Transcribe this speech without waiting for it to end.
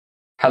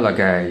Hello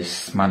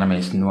guys, my name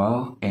is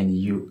Noel and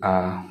you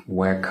are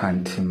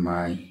welcome to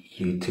my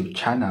YouTube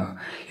channel.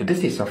 If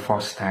this is your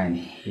first time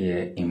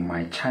here in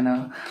my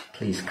channel,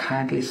 please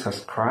kindly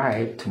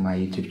subscribe to my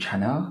YouTube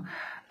channel.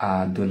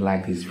 Do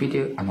like this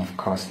video and of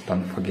course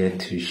don't forget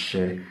to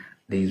share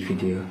this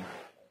video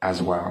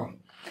as well.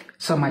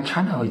 So my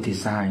channel is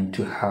designed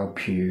to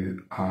help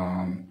you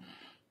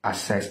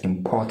access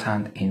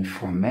important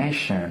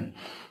information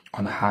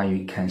on how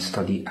you can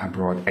study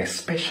abroad,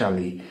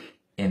 especially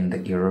in the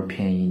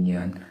European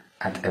Union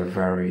at a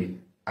very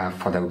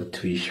affordable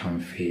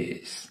tuition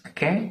fees.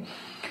 Okay,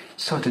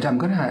 so today I'm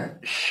gonna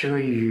show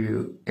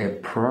you a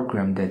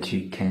program that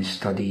you can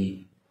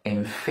study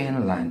in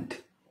Finland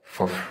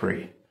for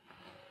free.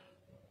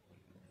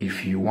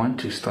 If you want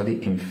to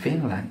study in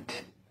Finland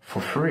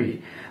for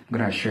free, I'm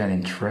gonna show you an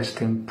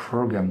interesting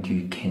program that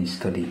you can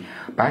study.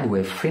 By the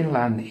way,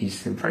 Finland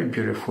is a very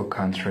beautiful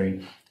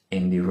country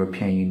in the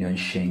European Union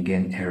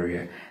Schengen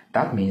area.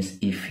 That means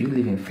if you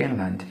live in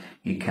Finland,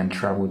 you can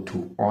travel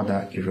to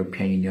other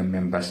European Union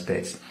member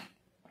states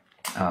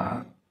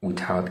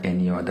without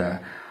any other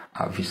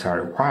visa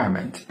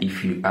requirement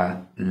if you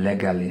are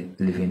legally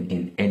living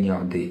in any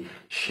of the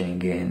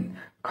Schengen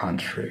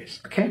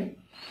countries. Okay?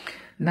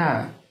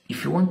 Now,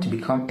 if you want to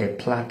become a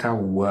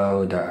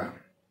plater-welder,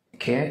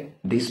 okay,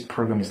 this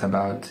program is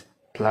about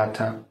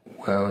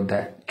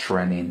plater-welder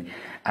training,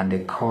 and the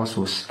course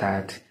will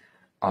start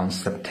on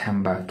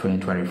September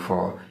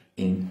 2024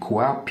 in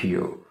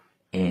Kuopio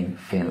in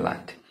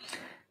Finland.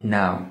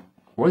 Now,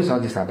 what is all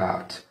this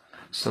about?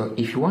 So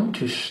if you want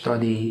to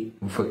study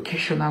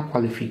vocational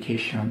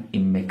qualification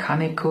in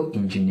mechanical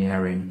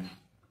engineering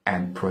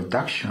and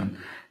production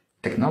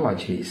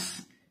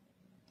technologies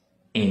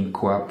in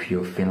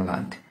Kuopio,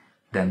 Finland,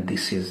 then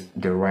this is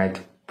the right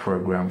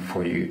program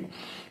for you.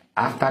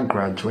 After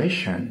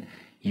graduation,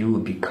 you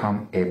will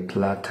become a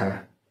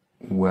plater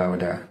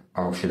welder,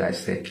 or should I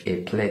say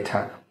a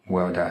plater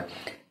welder.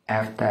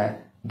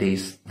 After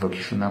this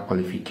vocational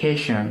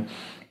qualification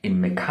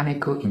in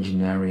mechanical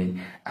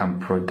engineering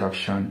and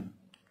production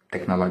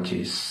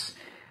technologies,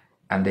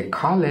 and the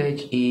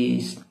college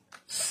is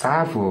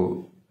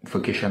Savo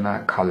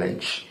Vocational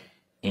College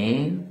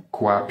in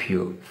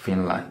Kuopio,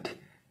 Finland.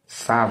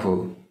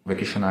 Savo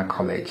Vocational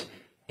College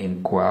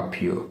in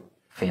Kuopio,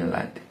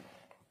 Finland.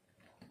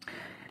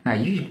 Now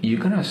you're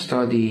gonna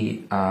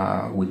study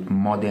with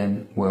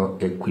modern,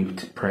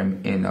 well-equipped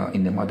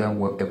in the modern,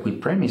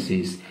 well-equipped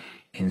premises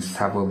in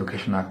Savo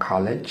Vocational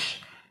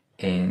College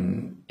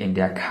in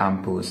their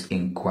campus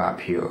in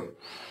Kuopio.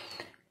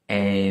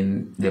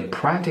 And the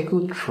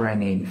practical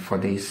training for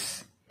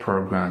this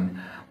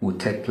program will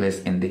take place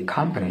in the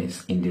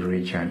companies in the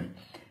region,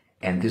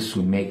 and this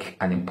will make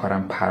an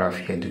important part of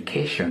your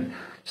education.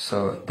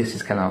 So this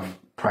is kind of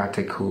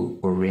practical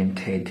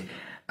oriented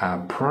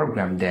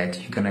program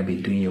that you're gonna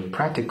be doing your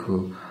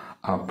practical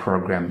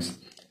programs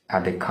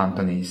at the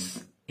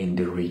companies in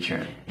the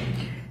region.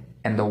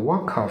 And the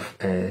work of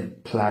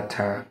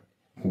plater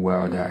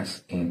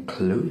welders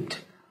include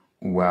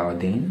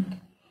welding,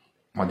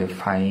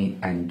 modifying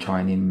and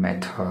joining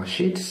metal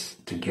sheets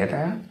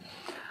together,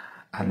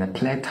 and the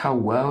plater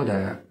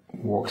welder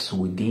works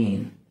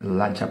within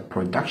larger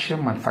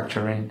production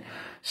manufacturing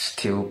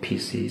steel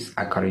pieces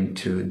according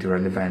to the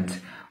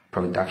relevant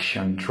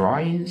production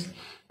drawings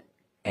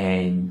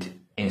and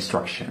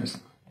instructions.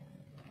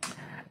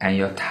 And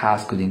your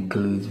task could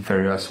include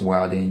various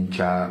welding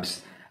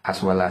jobs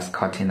as well as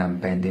cutting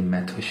and bending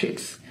metal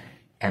sheets.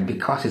 And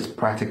because it's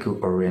practical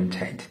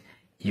oriented,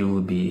 you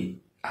will be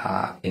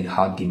in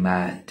hot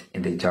demand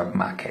in the job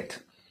market.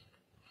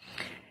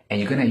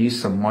 And you're going to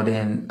use some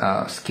modern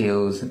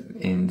skills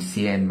in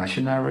CN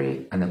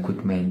machinery and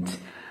equipment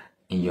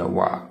in your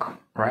work,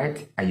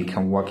 right? And you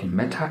can work in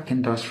metal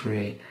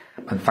industry,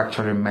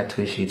 manufacturing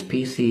metal sheet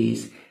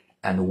pieces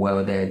and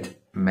welded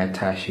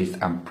metal sheets,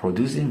 and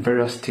producing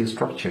various steel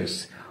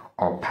structures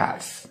or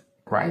parts,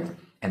 right?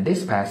 And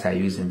these parts are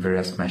used in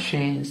various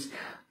machines,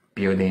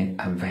 building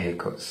and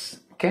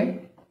vehicles. Okay.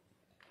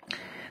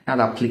 Now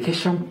the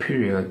application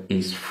period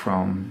is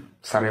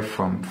started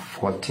from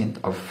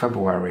 14th of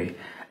February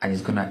and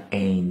it's gonna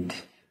end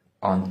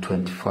on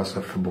 21st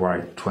of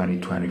February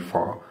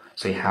 2024.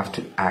 So you have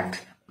to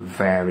act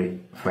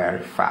very,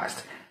 very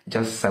fast.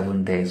 Just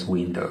 7 days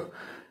window.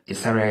 It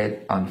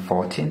started on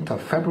 14th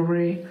of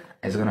February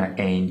and it's gonna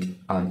end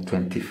on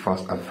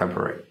 21st of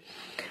February.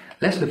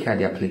 Let's look at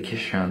the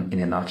application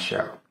in a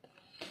nutshell.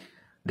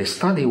 The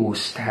study will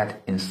start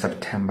in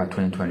September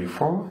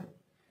 2024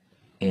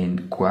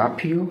 in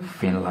Kuopio,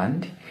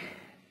 Finland,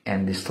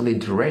 and the study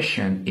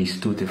duration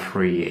is 2 to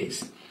 3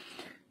 years.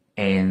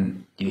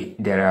 And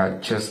there are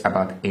just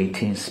about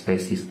 18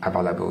 spaces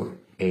available,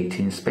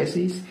 18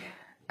 spaces,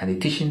 and the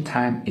teaching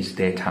time is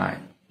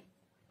daytime.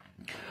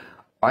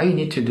 All you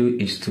need to do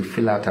is to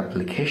fill out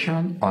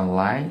application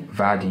online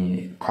via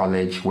the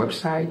college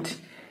website.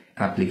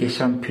 An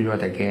application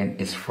period again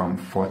is from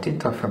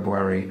 14th of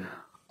February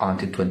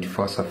until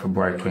 21st of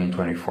February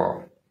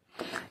 2024.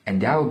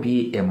 And there will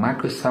be a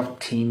Microsoft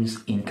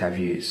Teams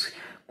interviews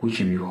which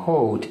will be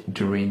held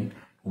during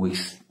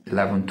weeks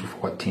 11 to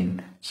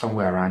 14,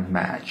 somewhere around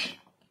March.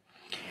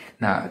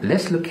 Now,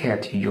 let's look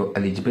at your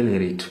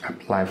eligibility to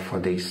apply for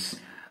this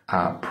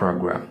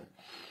program.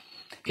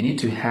 You need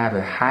to have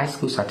a high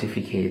school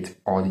certificate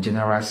or the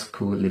general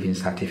school leaving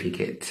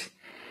certificate,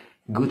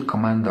 good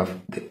command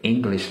of the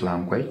English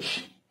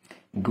language,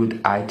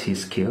 good IT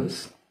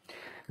skills,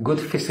 good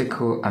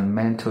physical and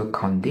mental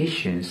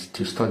conditions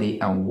to study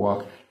and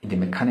work in the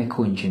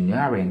mechanical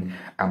engineering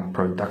and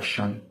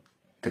production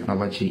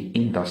technology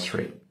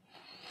industry.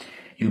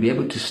 You'll be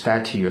able to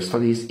start your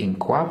studies in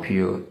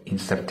Kuopio in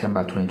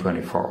September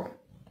 2024.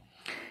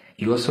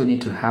 You also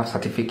need to have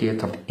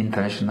certificate of the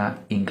International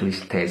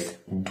English Test,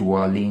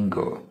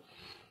 Duolingo.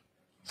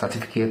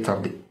 Certificate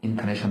of the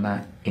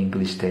International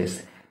English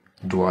Test,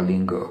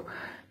 Duolingo.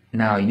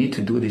 Now, you need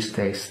to do this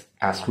test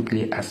as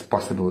quickly as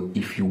possible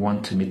if you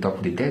want to meet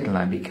up the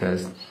deadline,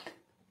 because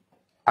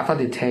after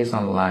the test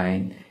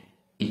online,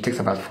 it takes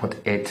about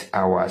 48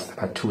 hours,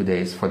 about 2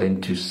 days for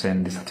them to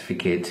send the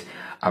certificate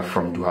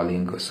from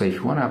Duolingo. So if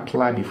you want to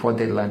apply before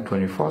deadline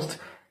 21st,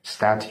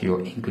 start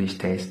your English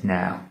test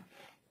now.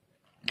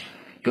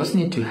 You also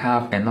need to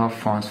have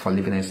enough funds for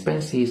living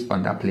expenses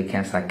on the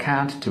applicant's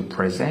account to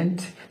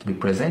be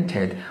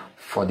presented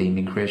for the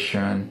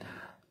immigration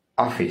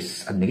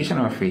office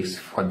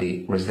for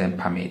the resident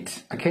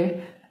permit.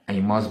 Okay, and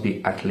you must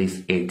be at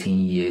least 18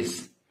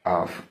 years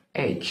of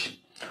age.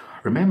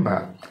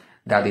 Remember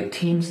that the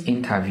team's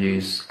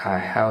interviews are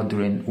held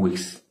during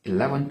weeks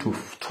 11 to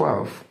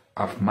 12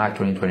 of March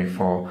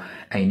 2024,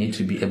 and you need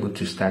to be able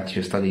to start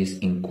your studies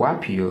in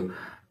Kuopio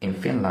in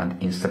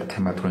Finland in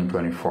September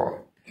 2024.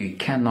 You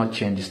cannot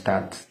change the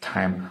start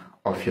time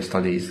of your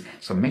studies,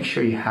 so make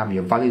sure you have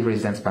your valid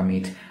residence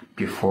permit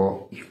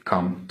before you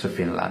come to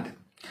Finland.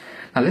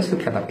 Now let's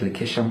look at the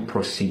application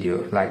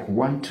procedure, like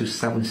 1 to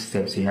 7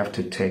 steps you have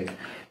to take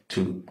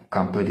to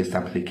complete this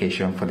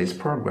application for this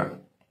program.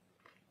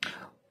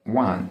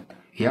 1,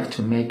 you have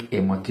to make a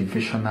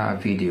motivational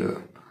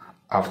video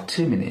of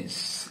 2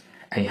 minutes,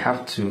 and you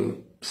have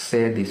to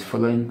say these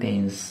following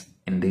things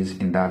in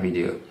that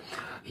video.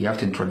 You have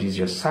to introduce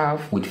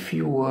yourself with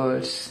few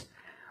words.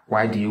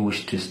 Why do you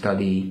wish to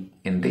study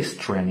in this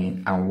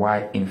training and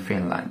why in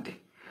Finland?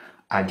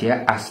 Are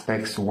there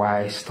aspects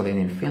why studying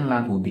in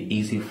Finland will be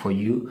easy for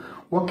you?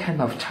 What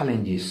kind of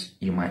challenges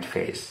you might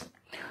face?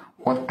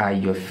 What are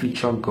your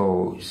future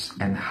goals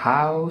and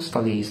how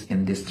studies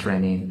in this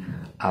training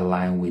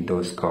align with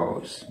those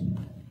goals?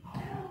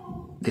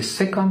 The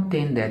second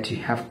thing that you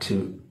have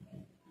to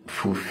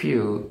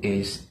fulfill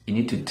is you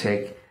need to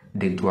take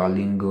the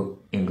Duolingo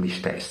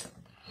English test.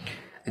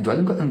 The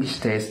Duolingo English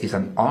test is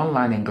an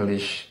online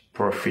English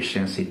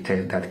proficiency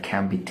test that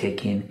can be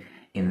taken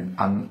in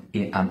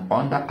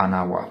under an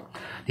hour.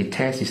 The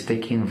test is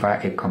taken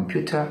via a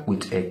computer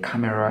with a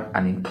camera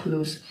and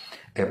includes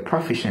a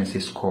proficiency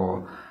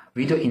score,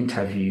 video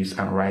interviews,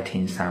 and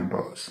writing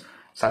samples.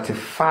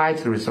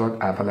 Certified results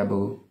are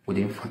available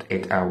within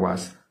 48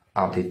 hours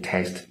of the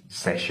test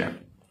session.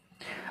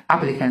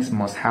 Applicants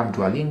must have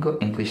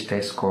Duolingo English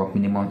test score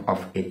minimum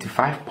of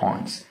 85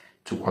 points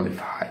to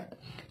qualify.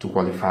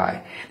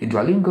 The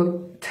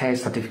Duolingo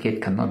test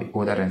certificate cannot be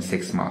older than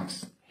 6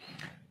 months.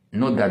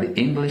 Note that the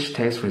English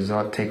test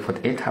result takes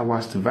 48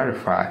 hours to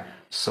verify,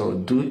 so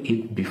do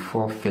it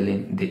before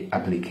filling the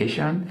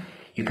application.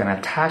 You can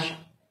attach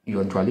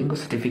your Duolingo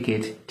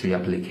certificate to your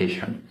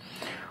application.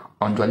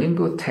 On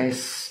Duolingo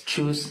tests,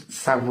 choose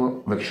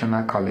Savo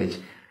Vocational College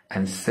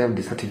and save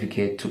the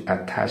certificate to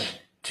attach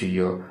to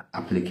your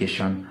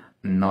application,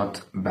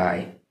 not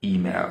by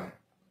email.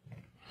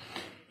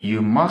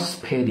 You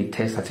must pay the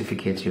test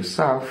certificate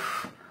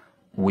yourself.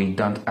 We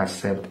don't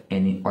accept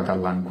any other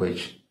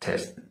language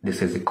test.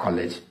 This is the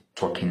college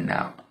talking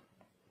now.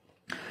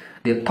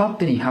 The third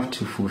thing you have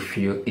to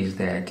fulfill is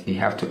that you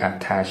have to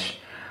attach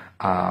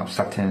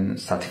certain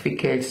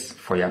certificates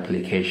for your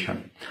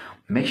application.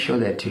 Make sure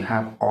that you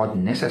have all the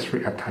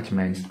necessary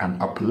attachments and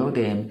upload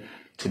them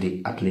to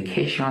the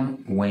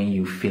application when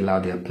you fill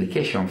out the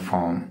application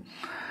form.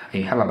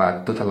 You have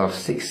about a total of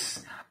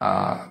 6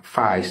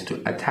 files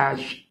to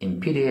attach in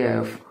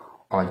PDF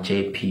or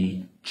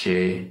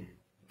JPG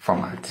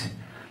format.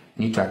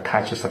 You need to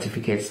attach your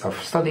certificates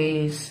of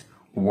studies,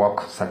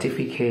 work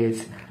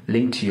certificates,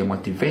 link to your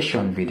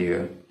motivational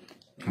video,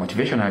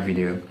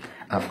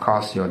 and of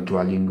course your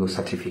Duolingo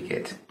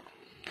certificate.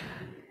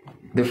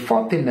 The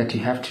fourth thing that you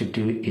have to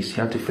do is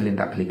you have to fill in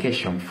the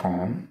application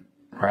form,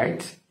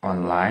 right,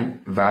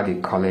 online via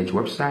the college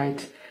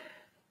website.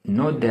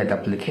 Note that the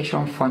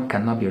application form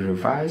cannot be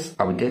revised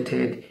or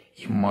updated.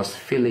 You must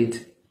fill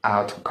it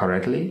out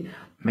correctly.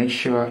 Make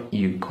sure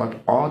you got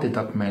all the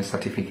documents,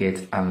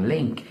 certificates, and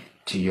link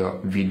to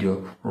your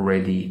video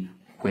ready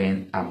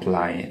when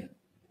applying.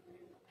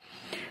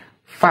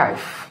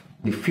 5.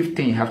 The fifth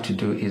thing you have to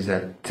do is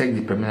take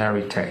the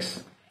preliminary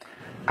test.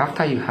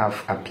 After you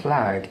have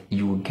applied,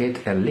 you will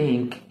get a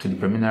link to the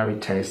preliminary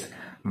test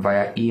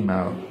via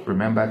email.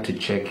 Remember to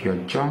check your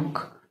junk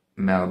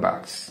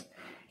mailbox.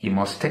 You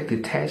must take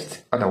the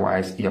test,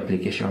 otherwise your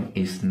application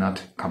is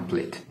not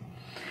complete.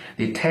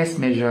 The test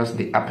measures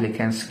the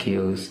applicant's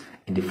skills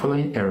in the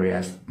following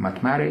areas: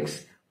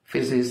 mathematics,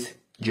 physics,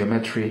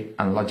 geometry,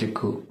 and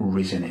logical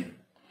reasoning.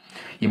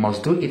 You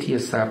must do it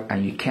yourself,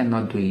 and you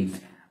cannot do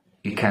it.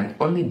 You can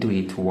only do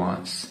it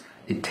once.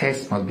 The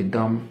test must be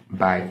done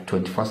by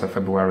 21st of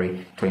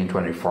February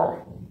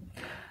 2024.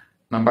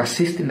 Number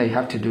 16 that you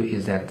have to do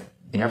is that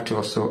you have to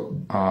also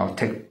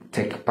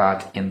take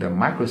part in the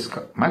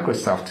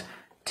Microsoft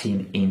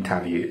team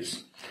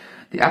interviews.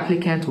 The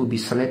applicant will be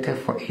selected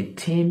for a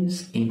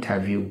Teams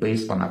interview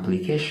based on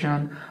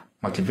application,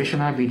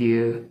 motivational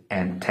video,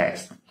 and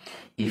test.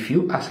 If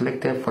you are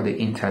selected for the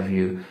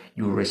interview,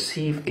 you will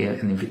receive an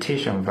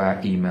invitation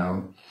via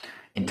email.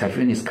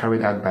 Interviewing is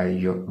carried out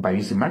by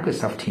using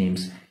Microsoft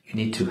Teams. You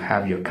need to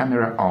have your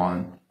camera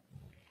on.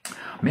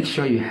 Make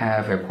sure you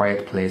have a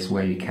quiet place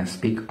where you can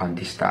speak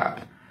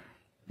undisturbed.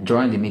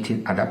 Join the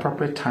meeting at the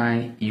appropriate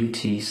time,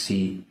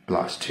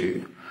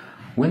 UTC+2.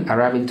 When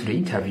arriving to the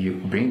interview,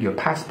 bring your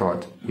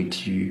passport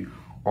with you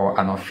or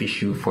an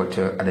official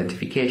photo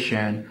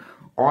identification.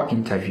 All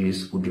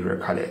interviews will be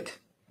recorded.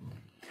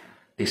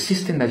 The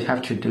system that you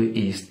have to do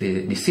is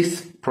the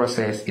sixth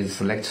process is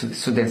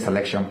student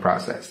selection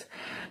process.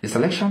 The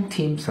selection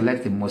team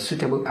selects the most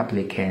suitable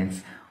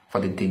applicants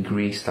for the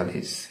degree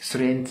studies.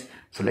 Student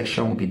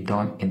selection will be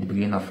done in the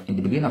beginning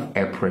of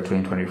April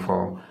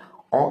 2024.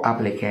 All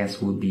applicants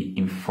will be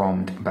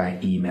informed by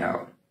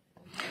email.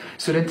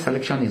 Student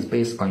selection is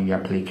based on your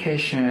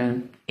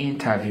application,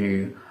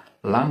 interview,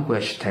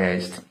 language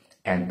test,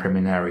 and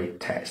preliminary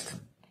test.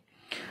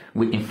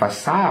 We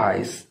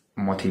emphasize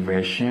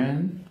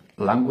motivation,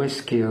 language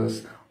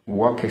skills,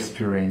 work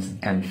experience,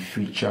 and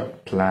future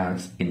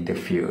plans in the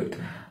field.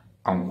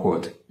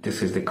 Unquote.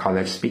 This is the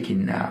college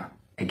speaking now.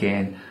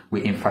 Again,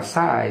 we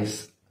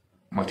emphasize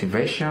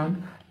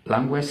motivation,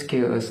 language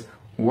skills,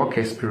 work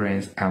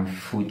experience, and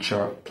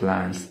future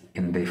plans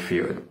in the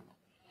field.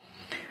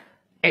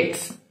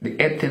 The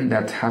eighth thing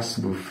that has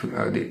to be,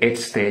 the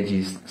eighth stage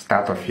is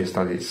start of your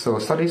studies. So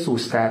studies will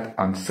start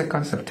on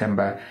 2nd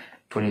September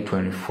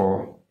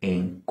 2024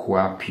 in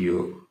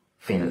Kuopio,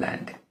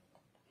 Finland.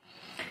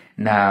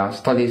 Now,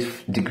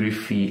 studies degree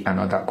fee and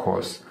other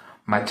course.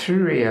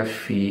 Material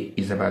fee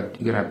is about,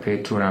 you're gonna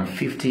pay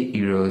 250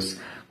 euros,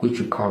 which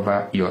will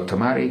cover your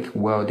automatic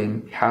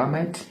welding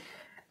helmet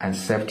and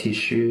safety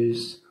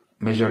shoes,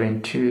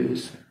 measuring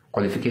tools,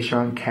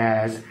 qualification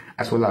cards,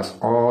 as well as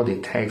all the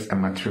texts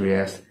and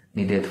materials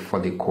needed for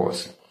the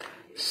course.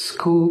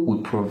 School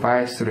will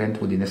provide students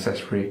with the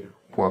necessary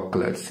work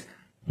clothes.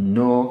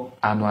 No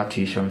annual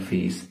tuition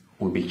fees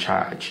will be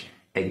charged.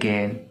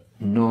 Again,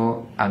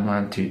 no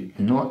annual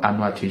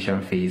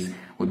tuition fees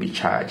will be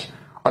charged.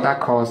 Other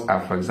costs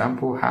are, for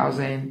example,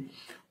 housing,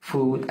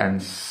 food,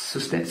 and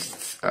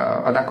sustenance.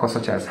 Other costs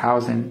such as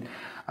housing,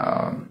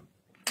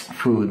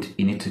 food,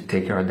 you need to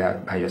take care of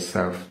that by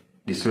yourself.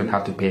 The student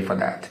have to pay for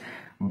that.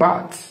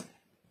 But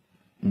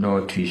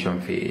no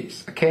tuition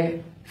fees,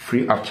 okay?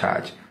 Free of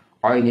charge.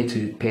 All you need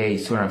to pay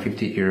is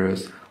 250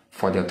 euros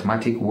for the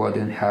automatic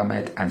welding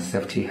helmet and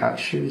safety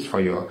shoes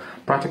for your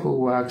practical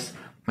works,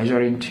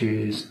 measuring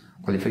tools,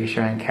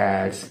 qualification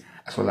cards,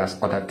 as well as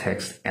other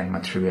texts and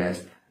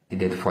materials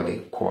needed for the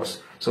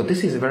course. So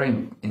this is a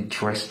very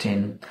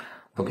interesting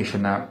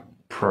vocational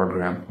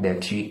program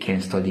that you can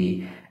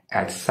study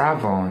at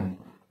Savon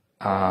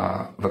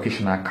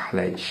Vocational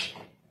College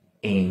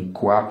in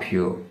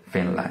Kuopio,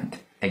 Finland.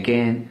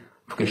 Again,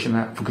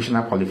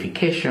 vocational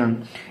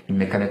qualification in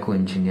mechanical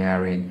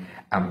engineering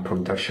and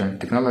production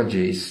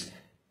technologies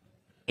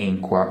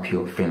in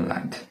Kuopio,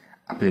 Finland.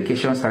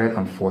 Application started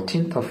on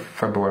 14th of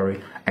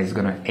February and is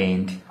going to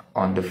end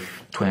on the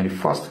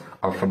 21st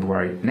of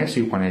February, next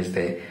week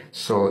Wednesday.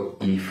 So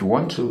if you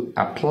want to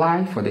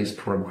apply for this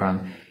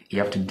program, you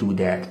have to do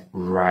that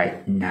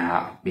right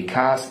now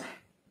because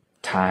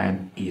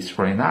time is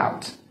running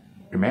out.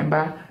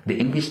 Remember, the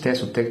English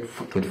test will take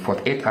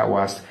 48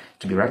 hours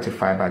to be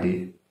ratified by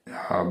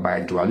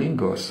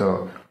Duolingo.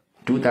 So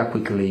do that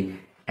quickly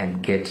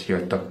and get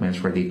your documents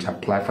ready to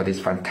apply for this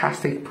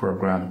fantastic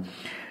program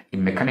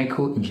in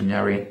mechanical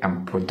engineering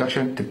and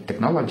production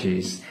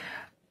technologies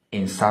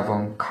in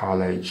Savon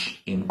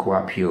College in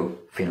Kuopio,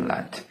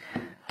 Finland.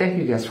 Thank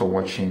you guys for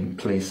watching.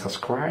 Please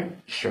subscribe,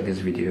 share this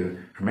video.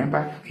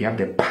 Remember, you have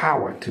the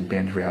power to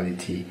bend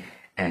reality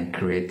and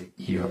create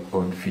your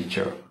own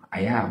future.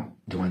 I am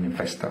the One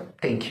Investor.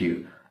 Thank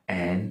you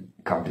and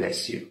God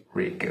bless you.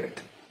 Really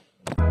good.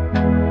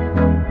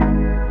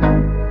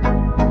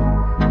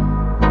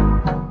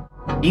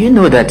 You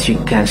know that you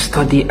can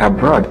study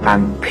abroad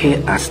and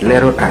pay as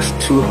little as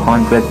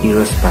 200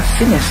 euros per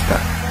semester.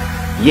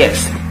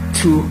 Yes,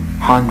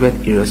 200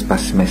 euros per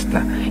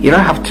semester. You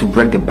don't have to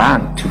break the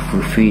bank to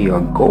fulfill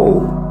your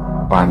goal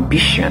or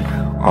ambition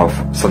of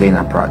studying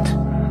abroad.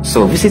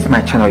 So visit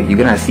my channel. You're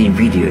gonna see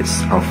videos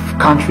of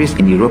countries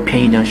in the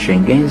European Union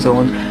Schengen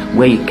zone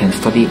where you can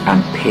study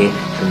and pay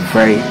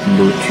very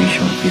low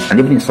tuition fees, and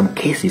even in some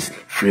cases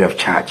free of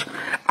charge.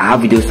 I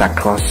have videos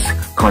across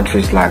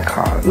countries like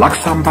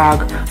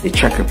Luxembourg, the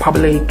Czech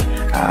Republic,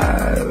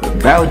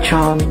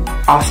 Belgium,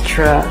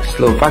 Austria,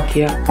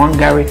 Slovakia,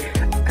 Hungary,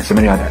 and so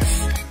many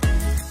others.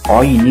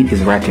 All you need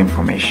is right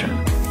information,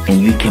 and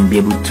you can be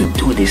able to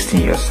do this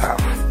thing yourself.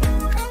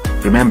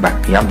 Remember,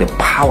 you have the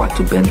power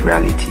to bend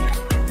reality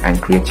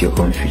and create your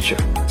own future.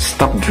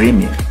 Stop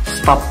dreaming,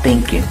 stop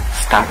thinking,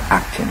 start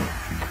acting.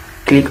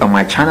 Click on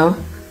my channel,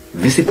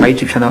 visit my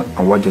YouTube channel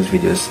and watch those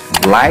videos.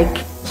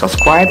 Like,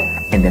 subscribe,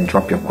 and then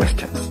drop your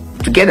questions.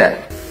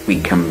 Together,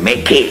 we can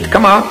make it.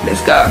 Come on,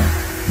 let's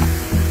go.